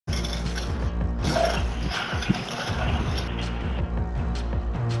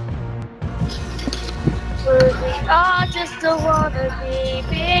I just don't wanna be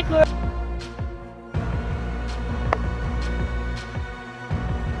bigger.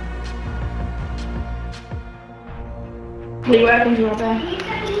 What weapons were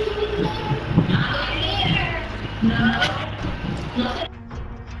there?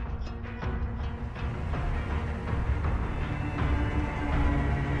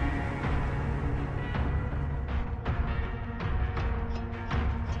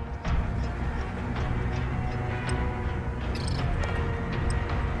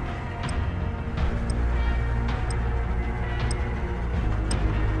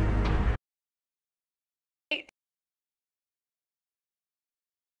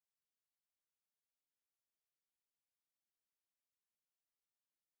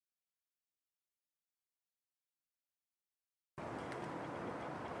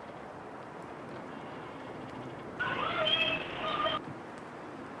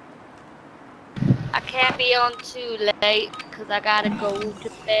 I can't be on too late because I gotta go to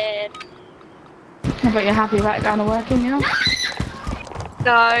bed. I bet you're happy about going to work, in, you know?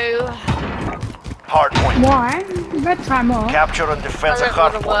 No. Hard point. Why? You've had time off. Capture and defense I of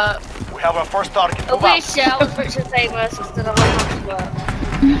don't hard wanna point. work. We have our first target. I Move out. wish I was Richard Famous instead of having to work.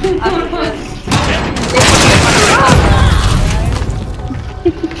 I could just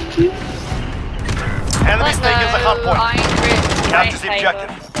Enemy's taking the hard point. I ain't rich. Capture the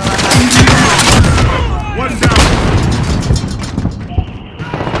objective. One down.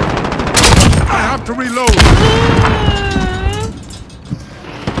 I have to reload.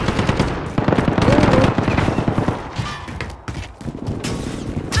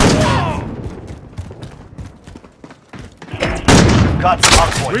 Got some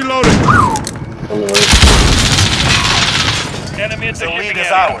hard point. Reloading. Enemy at The the lead shipping is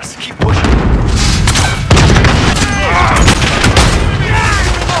area. ours. Keep pushing.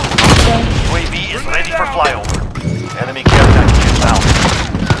 UAV is ready for flyover. Enemy care package inbound.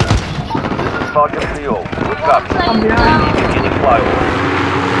 Falcon 3-0. Good copy. Beginning flyover.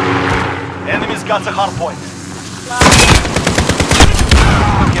 Enemy's got the hard point.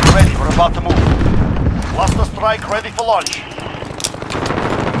 Get ready. We're about to move. Cluster strike ready for launch.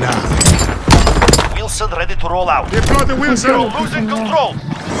 Now. Wilson ready to roll out. Deploy the Wilson. Losing control.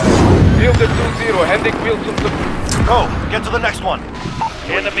 Field at 2-0, handing Wilson to... Go. Get to the next one.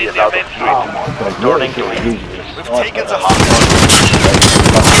 Enemy in their main street. Turning to lead. We've taken the hard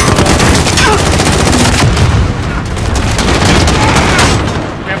point.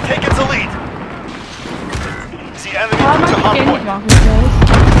 We have taken the lead. The enemy Why am took the I hard getting it, point.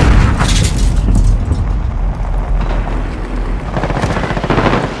 Marcus?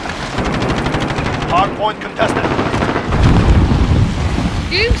 Hard point contested.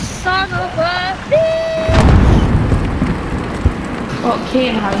 You son of a bitch! Got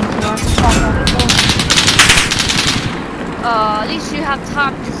Keaton having to work. At least you have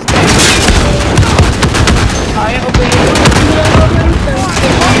time to stay. It'll be...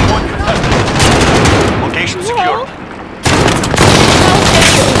 Hard point contested. Location secured.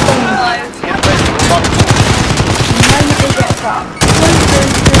 Get ready. We're about to move.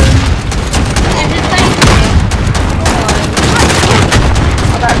 The moment they get up.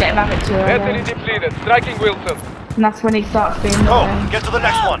 I better get him back at 2 Battery depleted, striking Wilson. and that's when he starts being Go. annoying. Get to the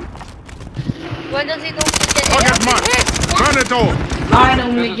next one. When does he normally get Target it? marked. Burn it all. I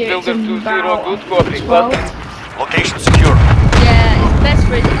normally This is get Builder to 2-0, about good copy. 12. Location secured. Yeah, it's best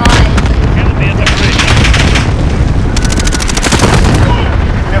for his eyes. Enemy at the bridge.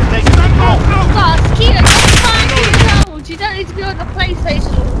 We have taken control. God, Keita, don't find yourself. You don't need to be on the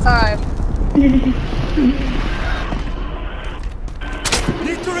PlayStation all the time.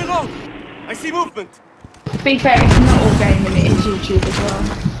 Need to reload! I see movement! To be fair, it's not all gaming, it is YouTube as well.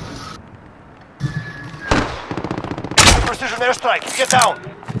 Precision airstrike. Get down.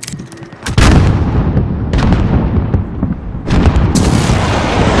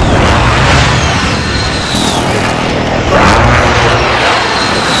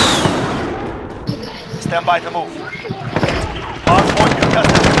 Stand by to move. Hard point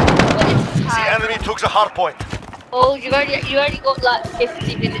contested. What is the The time? enemy took the hard point. Oh, you already got like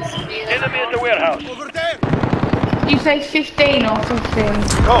 50 minutes to be there. Enemy at the warehouse. Over there! You say 15 or 15?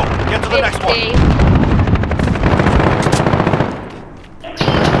 Go. Get to the next one. 50.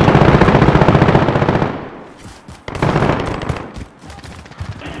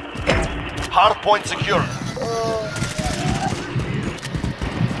 Hard point secured.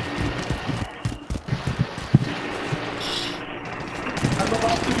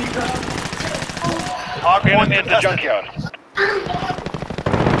 Hard point Enemy at the contested. junkyard.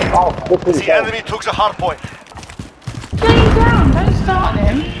 The enemy took the hard point. Lay him down, don't start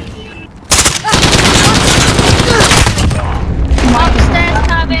him.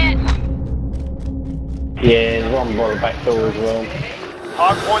 it. Yeah, there's one by the back door as well.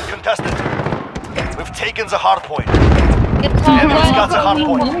 Hardpoint contested. We've taken the hardpoint. Good time. Enemy's got the hard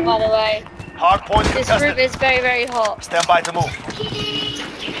point. By the way, Hardpoint this room contested. is very, very hot. Stand by to move.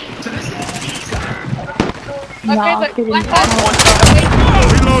 Okay, Nah, but kidding. Hardpoint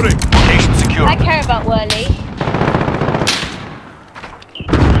contested. Reloading. Location secure. I care about Whirly.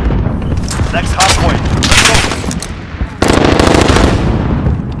 Next hardpoint. Let's go.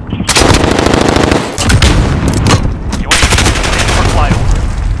 UAV ready for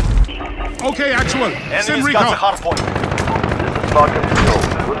flyover. Okay, actual. Send Enemy's got the recon. hardpoint. This is Falcon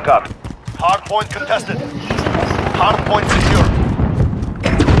 2. Good copy. Hardpoint contested. Hardpoint secure.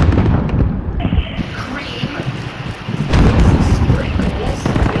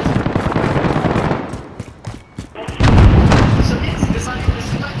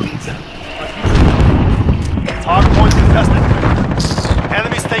 Hardpoint contested.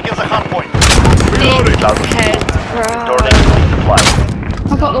 Enemies taking the hardpoint. Reloading. Okay, bro. Door next to fly.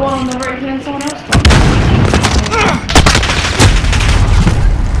 I got the one on the roof and someone else got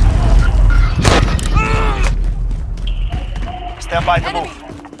Stand by to move.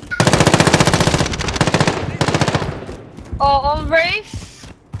 Oh, on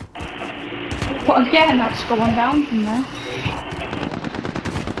roof. But again, that's got one down from there.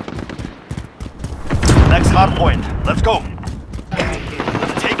 Next hardpoint. Let's go.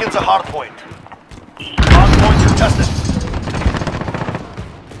 We've taken the hardpoint. Hardpoint contested.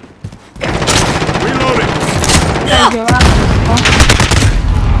 Reloading. There you go, that's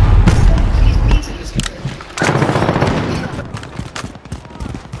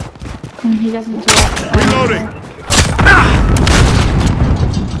he doesn't talk. Reloading.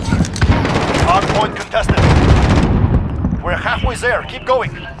 Hardpoint contested. We're halfway there. Keep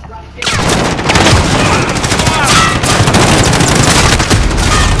going. Reloading.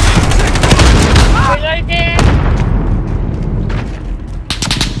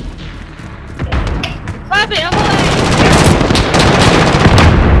 Grab it, I'm away.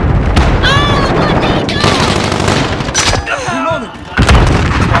 Oh,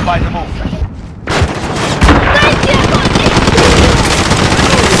 Stand by to move.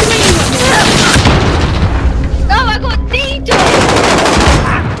 No, I got needle.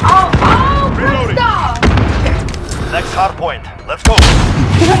 Reloading. Next hardpoint. Let's go.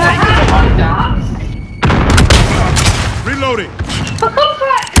 Reloading.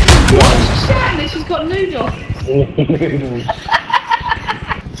 What's she saying? She's got noodle.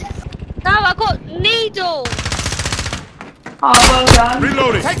 No, I got needle. Oh, well done.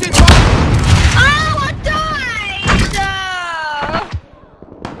 Reloading. Oh, I died.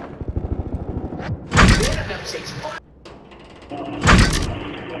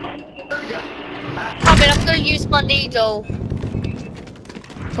 I'm gonna use my needle.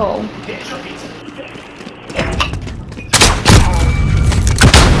 Cool.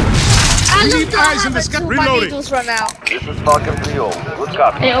 How long need do I eyes in have the sky. until my Reloading. needles run out? This is Falcon 3. Good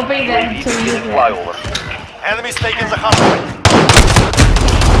copy. It'll be there until you use it. Flyover. Enemies taking the hardpoint.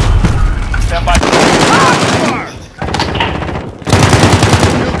 Stand by.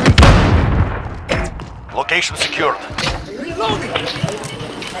 Location secured.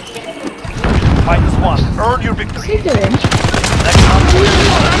 Fight this one. Earn your victory. What's he doing? Next hardpoint.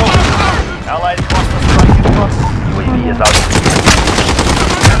 Let's go. Allied cluster strike in front. UAV is out.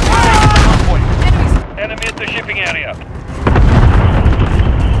 Hardpoint. Enemy at the shipping area.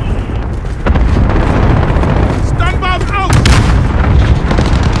 Stun bomb out.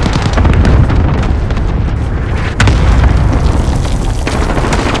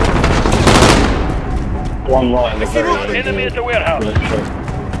 One right in the very Enemy at the warehouse.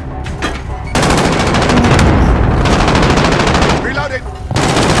 Reloading.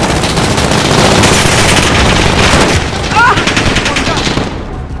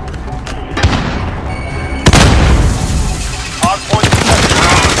 Hardpoint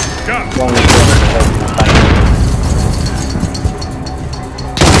contested. Gun. One right in the back.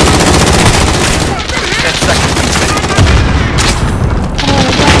 10 seconds.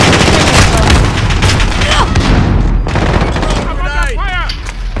 Fire.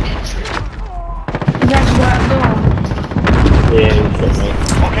 He's actually got a door. Yeah, he's got me.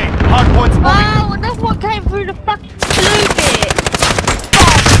 Okay, hardpoint's moving. Oh, and that's what came through the fucking blue bit.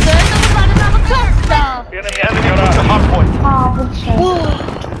 Bastard, I was running another cluster. Enemy at the Enemy to garage. hardpoint. Oh, good shit.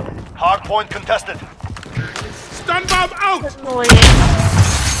 Hardpoint contested. Stun bomb out. Annoying.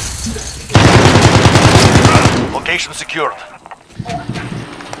 Location secured.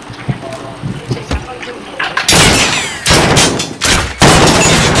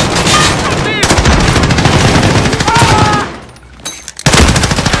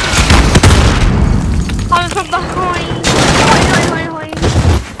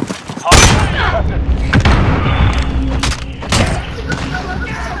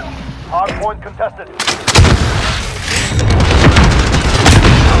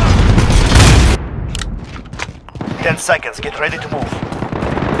 10 seconds. Get ready to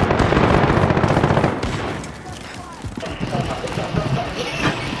move.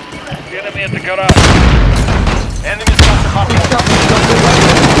 The enemy at the garage. Enemies got the hard point.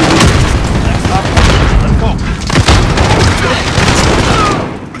 Next hard point. Let's go.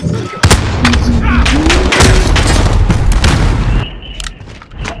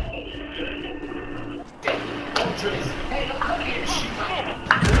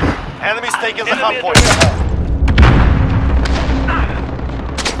 Enemies taking the hard point.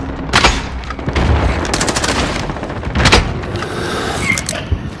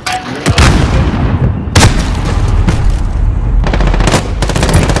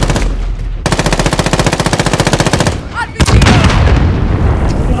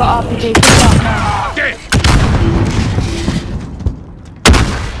 We've got RPG. Pick it up now. Dead.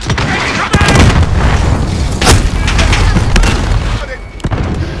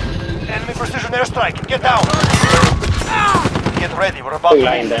 Enemy precision airstrike. Get down. Get ready. We're about to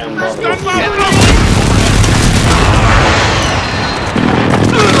Laying move. down, bro. Stun bomb out.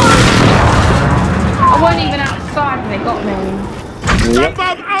 I wasn't even outside and they got me. Stun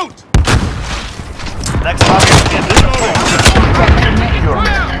bomb out. Next target.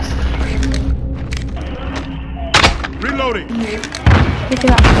 Reloading. Pick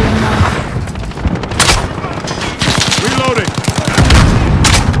it up now. Reloading.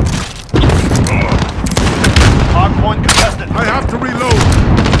 Hard point contested. I have to reload.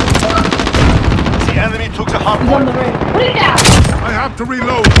 The enemy took the hard He's on the point. roof. Put it down! I have to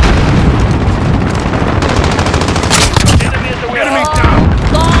reload. Enemy at the Enemy warehouse. down.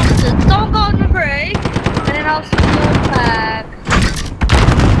 Bastards, don't go on the break, and then I'll see you back.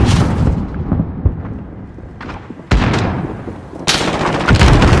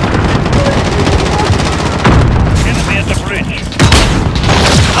 Enemy at the bridge.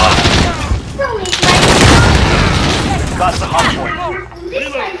 Got the hard point.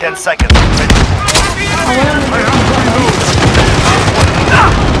 10 seconds. Ready to move. I have to reload.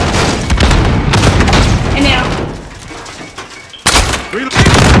 And now. Reload.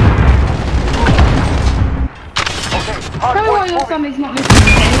 Hard Tell me why point your moving. son is not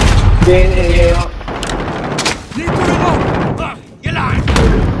listening. Yeah. Need to reload. You're lying.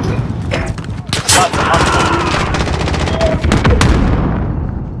 Got the hard point.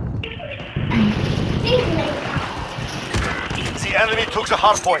 The enemy took the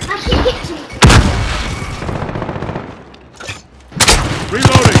hard point.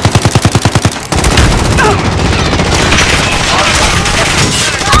 Reloading.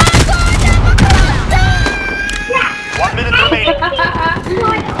 1 minute remaining.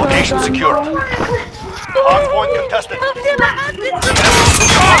 Location secure. Hard point contested. Hard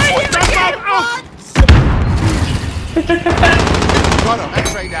point. Stun bomb out. Got him.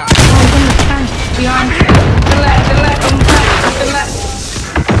 X-ray down. Behind you. To the left, on the left, to the left.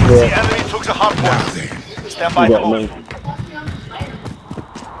 The enemy took the hard point. Stand by You to got move. me.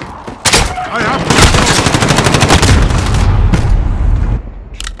 I have to reload.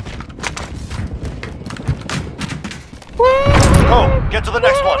 Go. Get to the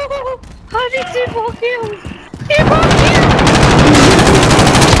next one. I need 2 more kills. 2 more kills.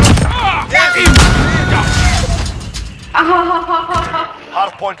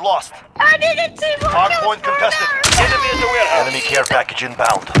 Hard point lost. I needed 2 more Hard kills. point contested. Enemy at the warehouse. Enemy care package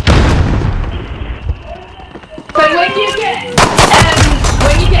inbound. But when you get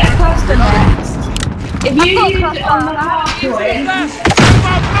a customer, if you use it on the hard point,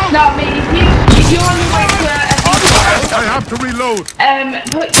 no, I mean if you're on the way to a I have to reload.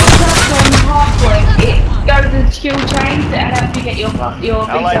 put your customer on the hard point, it goes to the skill chain and help you get your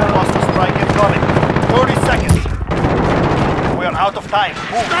Allied big cluster strike incoming. 30 seconds. We are out of time.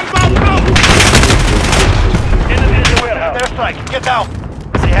 Move. Stun bomb out. Enemy at the warehouse. Airstrike. Get down.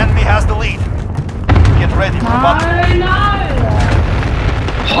 The enemy has the lead. Get ready. We're about to move. No.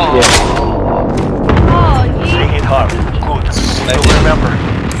 Yeah. Oh, They yeah. hit hard. Good. You'll remember.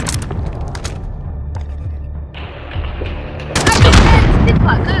 It's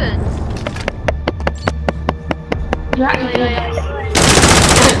quite good. Exactly.